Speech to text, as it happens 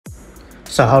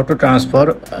So how to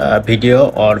transfer video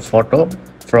or photo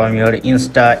from your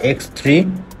Insta X3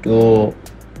 to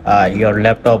your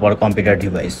laptop or computer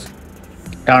device.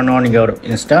 Turn on your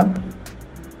Insta,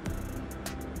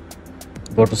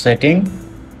 go to setting,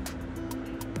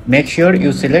 make sure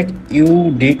you select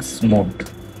UDX mode,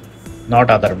 not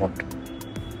other mode.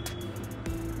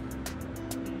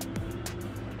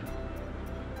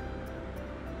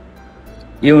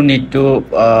 You need to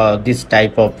this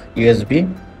type of USB,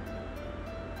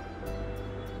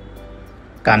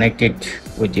 connect it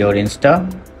with your Insta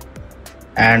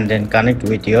and then connect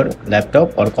with your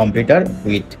laptop or computer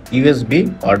with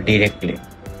USB or directly.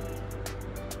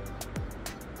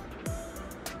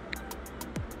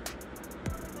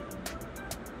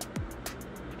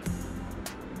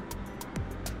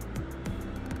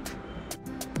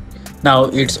 Now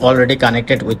it's already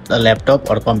connected with a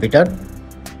laptop or computer.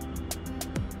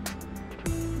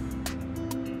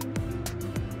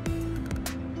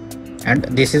 And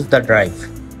this is the drive.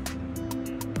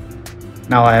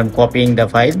 Now I am copying the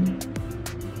file.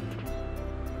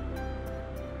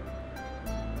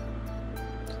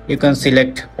 You can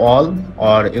select all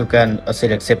or you can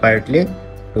select separately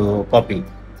to copy.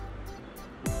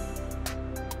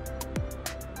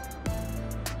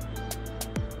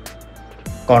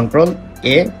 Ctrl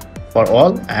A for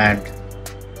all and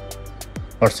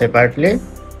for separately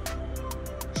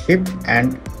Shift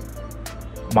and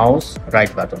mouse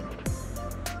right button.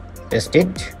 Paste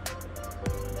it.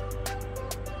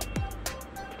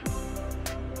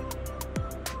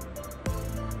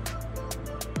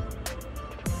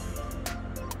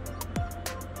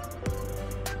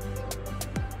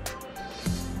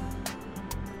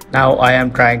 Now I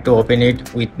am trying to open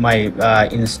it with my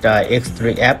Insta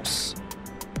X3 apps.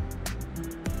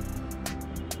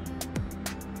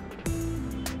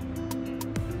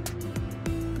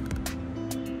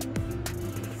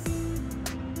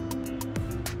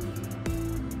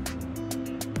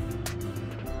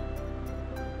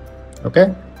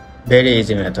 Okay, very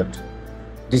easy method.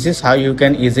 This is how you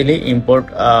can easily import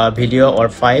a video or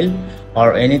file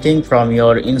or anything from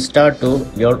your Insta to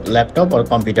your laptop or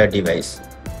computer device.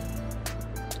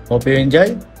 Hope you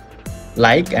enjoy.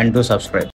 Like and do subscribe.